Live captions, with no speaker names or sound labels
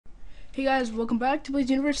Hey guys, welcome back to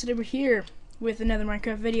BlazedUniverse. Today we're here with another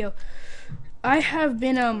Minecraft video. I've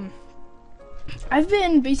been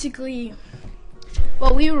basically,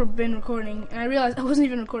 well, been recording, and I realized I wasn't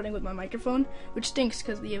even recording with my microphone, which stinks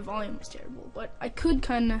because the volume was terrible. But I could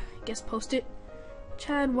kind of, post it.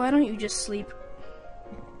 Chad, why don't you just sleep?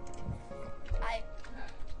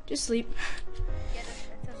 Just sleep. Yeah, it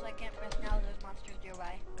says I can't rest now. There's monsters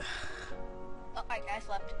nearby. Oh, alright, I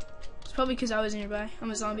slept. It's probably because I was nearby.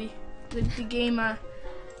 I'm a zombie. The game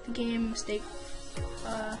mistake.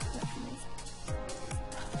 I'm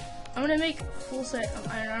gonna make full set of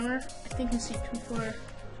iron armor. I think let's see, 24,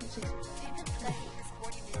 26.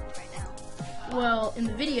 Right now. Well, in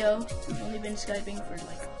the video, we've only been Skyping for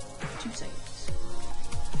like 2 seconds.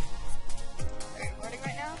 Are you recording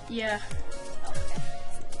right now? Yeah. Oh, okay.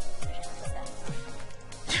 I should have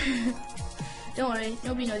said that. Don't worry,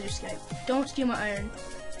 nobody knows your Skype. Don't steal my iron.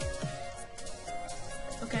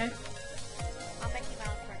 Okay. I'll make you my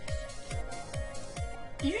own furnace.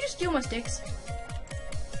 Did you just steal my sticks?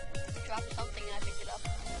 Drop something and I picked it up.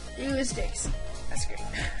 Ew, the sticks. That's great.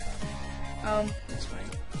 That's fine.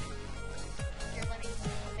 Here, let me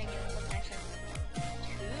make it look nicer.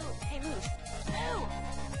 Hey, move. Move!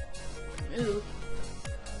 Ooh.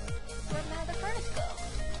 Where'd my other furnace go?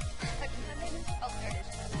 Oh, there it is.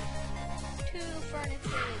 2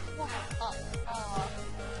 furnaces. Wow.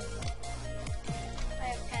 I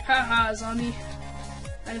have 10. Haha, zombie.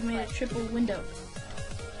 I've made a triple window.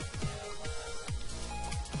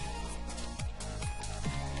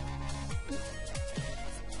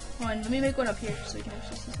 Hold on, let me make one up here so you can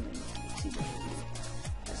actually see something. See the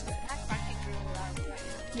That's good. That's practically really loud right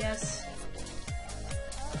now. Yes.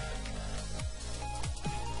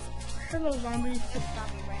 Hello, zombie. There's a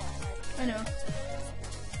zombie right outside. I know.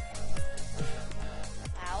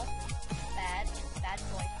 Ow. Bad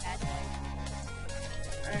boy.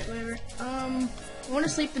 Alright, whatever. I want to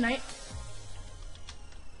sleep tonight.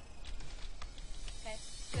 Okay.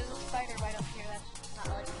 There's a spider right up here that's not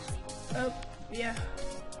letting me sleep. Oh, yeah.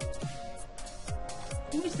 I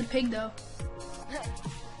think it's the pig, though.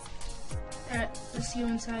 Alright, let's see you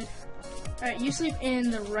inside. Alright, you sleep in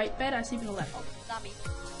the right bed, I sleep in the left. Zombie.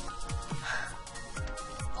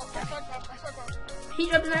 Oh, I saw. He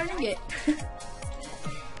dropped an iron ingot.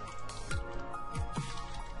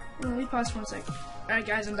 Let me pause for 1 sec. Alright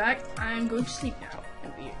guys, I'm back. I'm going to sleep now,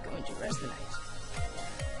 and we are going to rest the night.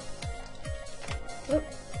 Oh.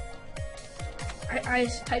 I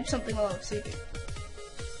typed something while I was sleeping.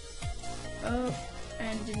 Oh,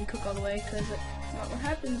 and it didn't cook all the way, because that's not what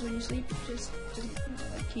happens when you sleep. Just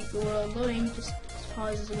like, keep the world loading, just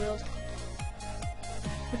pauses the world.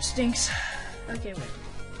 Which stinks. Okay, wait.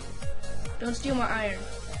 Don't steal my iron.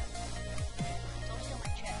 Don't steal my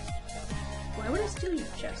chest. Why would I steal your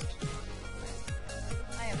chest?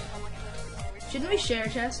 I have so much storage. Shouldn't we share a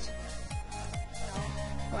chest? No.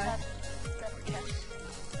 Why? That's separate chests.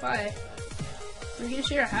 Why? We're gonna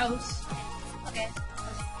share a house. Okay.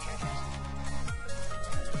 Let's share chests.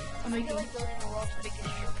 I'm I making. feel like building the world's biggest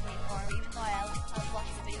sugarcane farm, even though I was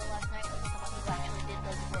watching a video last night of someone who actually did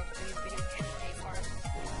build the world's biggest sugarcane farm.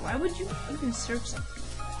 Why would you even search something?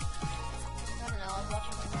 I don't know, I was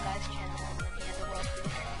watching some guy's channel and then he had the world's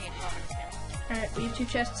biggest sugarcane farm on his channel. Alright, we have 2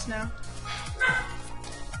 chests now.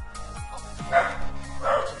 He's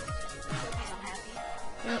unhappy.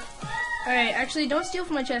 Yep. Alright, actually, don't steal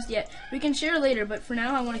from my chest yet. We can share later, but for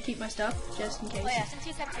now, I want to keep my stuff, just in case. Oh yeah, since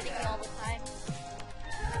you kept hitting me all the time.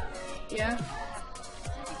 Yeah? Since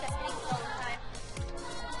you kept hitting me all the time.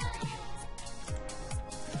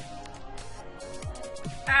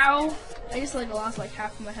 Ow! I just lost like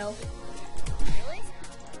half of my health. Really?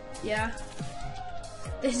 Yeah.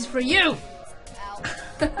 This is for you! Ow.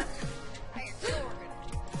 Iron sword.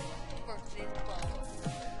 Versus bow.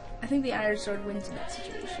 I think the iron sword wins in that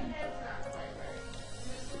situation.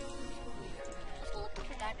 Let's go looking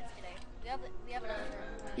for diamonds today. We have another.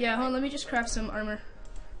 Yeah, hold on, let me just craft some armor.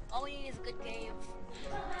 All we need is a good cave.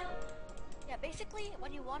 Yeah, basically,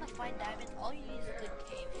 when you want to find diamonds, all you need is a good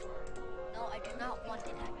cave. No, I do not want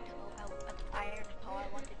an iron hoe. I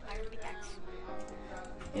want an iron pickaxe.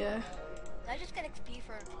 Yeah. Did I just get XP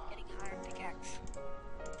for getting iron pickaxe?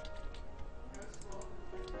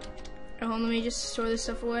 Hold on, let me just store this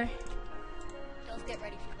stuff away. So let's get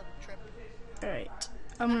ready for the trip. Alright.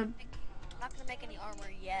 I'm I'm not gonna make any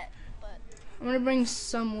armor yet, but gonna bring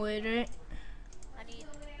some wood, right?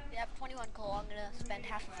 we have 21 coal. I'm gonna spend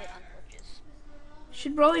half of it on torches.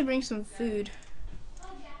 Should probably bring some food.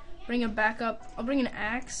 Bring a backup. I'll bring an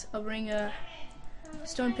axe. I'll bring a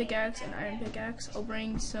stone pickaxe and iron pickaxe. I'll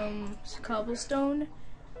bring some cobblestone.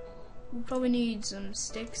 We'll probably need some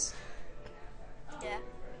sticks. Yeah.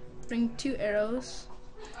 bring 2 arrows.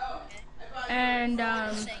 And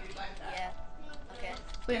Yeah. Okay.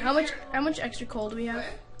 wait, how much extra coal do we have?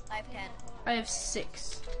 I have 10. I have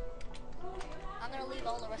 6. I'm gonna leave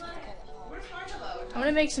all the rest of the coal at home. I'm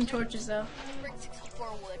gonna make some torches though. Bring 64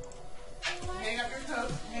 wood. Hang up your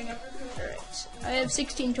coat. Hang up your coat. Alright. I have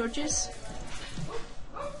 16 torches.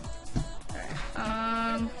 Alright.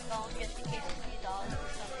 Oh, just in case you see dogs or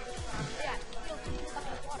something. Yeah, fill 2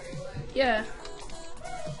 buckets of water. Yeah.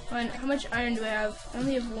 Fine. How much iron do I have? I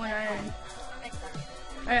only have 1 iron. Next bucket.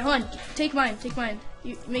 Alright, hold on. Take mine. Take mine.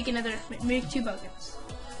 You make another. Make 2 buckets.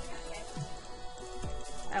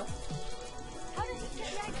 Ow. How did he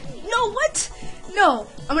get the ID? No, what? No.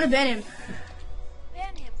 I'm gonna ban him.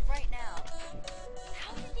 Ban him right now.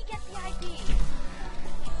 How did he get the ID?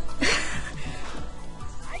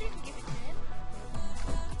 I didn't give it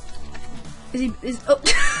to him. Is oh.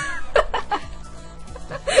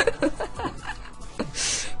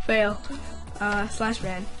 Fail. Slash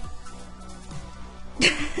ban.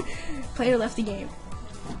 Player left the game.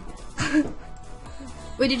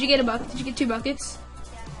 Wait, did you get a bucket? Did you get 2 buckets?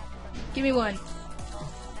 Give me 1.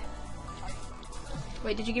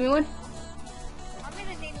 Wait, did you give me 1? I'm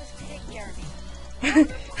gonna name this pig Jeremy.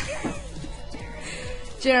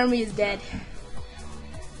 Jeremy is dead.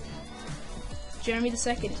 Jeremy the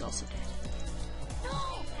second is also dead. No!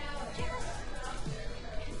 Jeremy!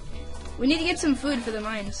 We need to get some food for the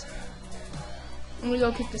mines. I'm gonna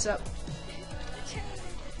go pick this up.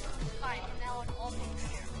 Fine, now all things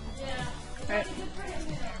here. Alright.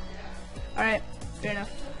 Alright, fair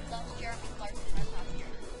enough. That's Jeremy Clarkson, that's top tier.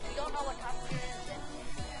 If you don't know what top tier is, then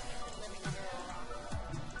you're living under a rock.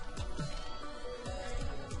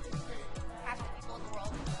 Half the people in the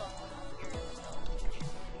world don't know what top tier is, so I shouldn't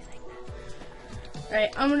be saying that.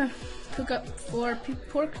 Alright, I'm gonna cook up 4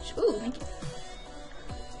 pork. Ooh, thank you.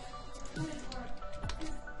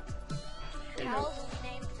 Cows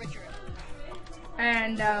named Richard.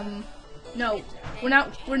 And no,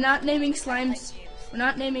 we're not naming slimes. We're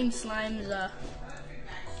not naming slimes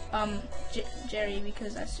Jerry,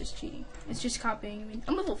 because that's just cheating. It's just copying. I mean,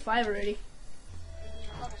 I'm level 5 already.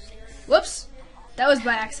 Level 6. Whoops, that was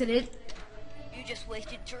by accident. You just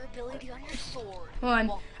wasted durability on your sword. Hold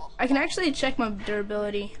on, I can actually check my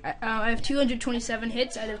durability. I have 227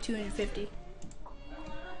 hits out of 250.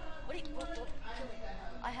 What do you,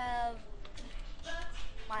 I have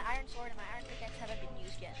my iron sword and my iron pickaxe haven't been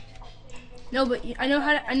used yet. No, but I know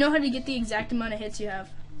how to get the exact amount of hits you have.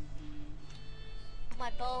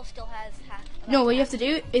 My bow still has half. No, what you have to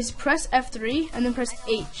do is press F3 and then press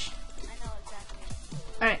H. I know exactly.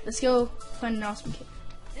 Alright, let's go find an awesome cave.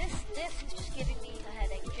 This is just giving me a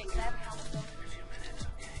headache. Jake, can I have a helmet though?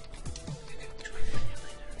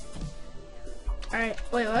 Alright,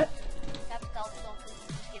 wait, what? That stealth stone is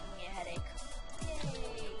just giving me a headache.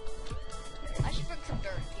 Yay! I should bring some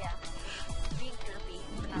dirt, yeah. Being derpy,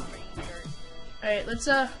 not bringing dirt. Alright, let's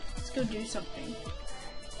go do something.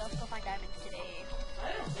 Let's go find diamonds today. I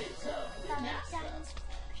don't think so. Diamonds.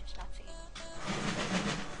 I should stop singing.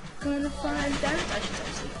 Gonna find diamonds. I should stop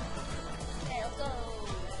sleeping. Okay, let's go.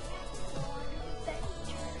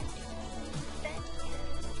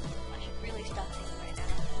 I should really stop singing right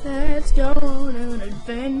now. Let's go on an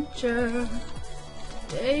adventure.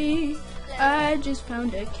 Today, I just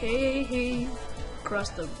found a cave across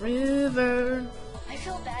the river. I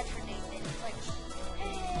feel bad for Nathan. It's like,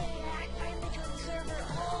 hey, I finally joined the server.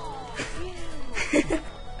 Oh, phew.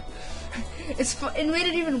 It made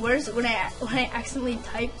it even worse when I accidentally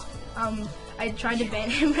typed. I tried to ban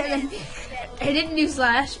him and then I didn't do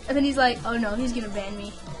slash, and then he's like, oh no, he's gonna ban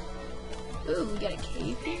me. Ooh, we got a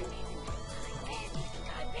cave here.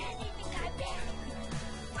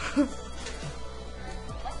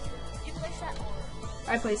 What? Did you place that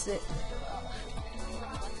or? I placed it.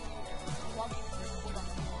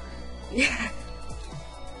 Yeah.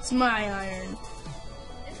 It's my iron.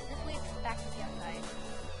 This leads back to the outside.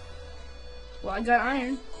 Well, I got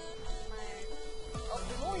iron. Oh,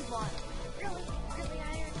 there's always one. Really? Really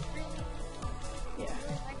iron? Really? Yeah.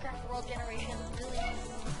 Minecraft World Generation? Really?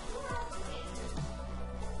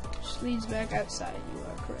 Just leads back outside. You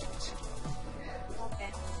are correct.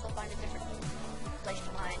 Okay, let's go find a different place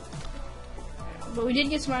to mine. But we did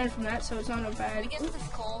get some iron from that, so it's not a bad. We get this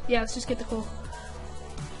coal. Yeah, let's just get the coal.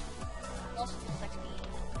 Also, this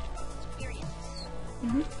experience.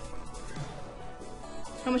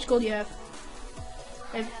 How much gold do you have?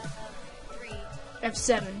 I have 3, I have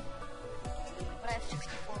 7. but I have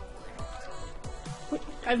 64 wood. What?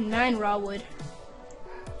 I have 9 raw wood.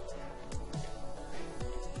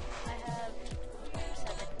 I have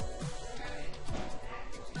 7.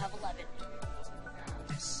 I have 11.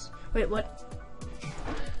 Yes. Wait, what?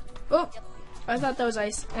 Oh, Yep. I thought that was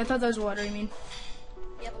ice. I thought that was water, I mean.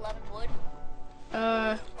 You have 11 wood?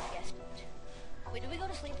 Yes. Wait, did we go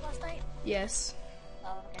to sleep last night? Yes.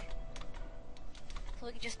 Oh, okay. So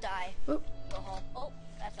we can just die. Oh, Go home. Oh,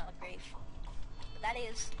 that's not a grave. But that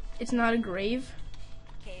is it's not a grave.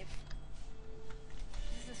 a cave.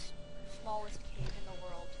 This is the smallest cave in the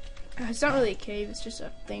world. It's not really a cave, it's just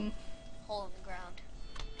a thing. Hole in the ground.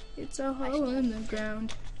 It's a hole in the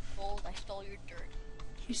ground. Gold, I stole your dirt.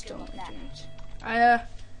 You stole love my that. dirt. I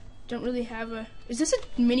don't really have a... Is this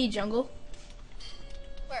a mini jungle?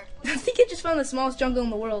 Where? I think I just found the smallest jungle in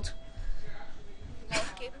the world.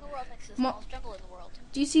 Smallest cave in the world next to the Mo- smallest jungle in the world.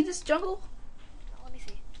 Do you see this jungle? Oh, let me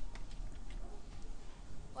see.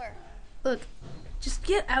 Where? Look, just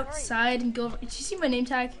get outside and go over. Did you see my name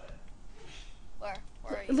tag? Where?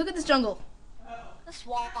 Where are you? Look at this jungle. The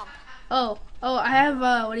swamp. Oh, I have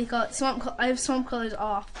what do you call it? I have swamp colors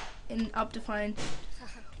off and up to find.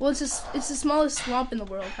 Well, it's the smallest swamp in the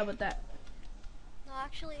world. How about that? No,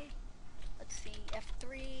 actually, let's see.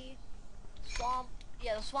 F3, swamp.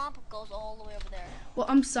 Yeah, the swamp goes all the way over there. Well,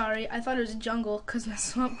 I'm sorry. I thought it was a jungle because my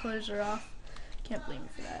swamp colors are off. Can't blame me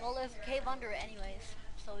for that. Well, there's a cave under it anyways,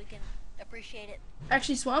 so we can appreciate it.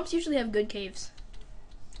 Actually, swamps usually have good caves.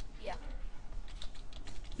 Yeah.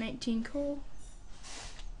 19 coal.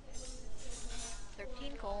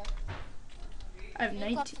 13 coal. I have We've got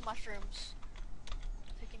 19. some mushrooms.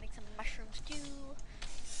 So we can make some mushroom stew.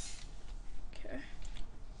 Okay.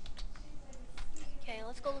 Okay,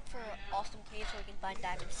 let's go look for an awesome cave so we can find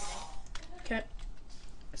diamonds today. Okay.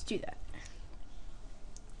 Let's do that.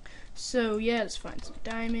 So yeah, let's find some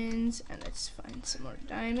diamonds, and let's find some more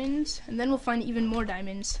diamonds, and then we'll find even more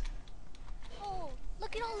diamonds. Oh,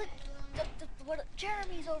 look at all what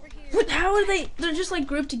Jeremy's over here. What? How are they? They're just like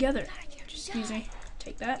grouped together. Excuse me.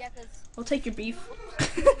 Take that. Yeah, 'cause I'll take your beef.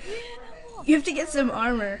 You have to get some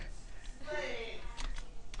armor.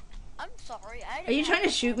 I'm sorry. Are you trying to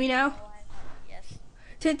shoot me now? Yes.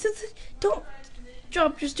 Don't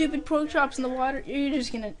drop your stupid pork chops in the water. You're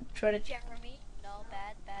just gonna try to. Jeremy. No,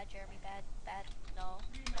 bad. Jeremy, bad. No.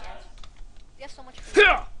 Yes. You have so much food.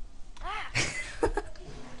 Ah!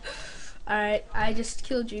 Alright, I just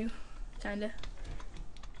killed you. Kinda.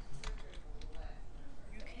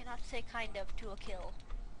 You cannot say kind of to a kill.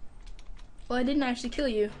 Well, I didn't actually kill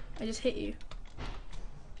you. I just hit you.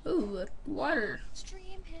 Ooh, water.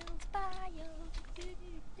 Stream hills bio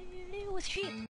with sheep.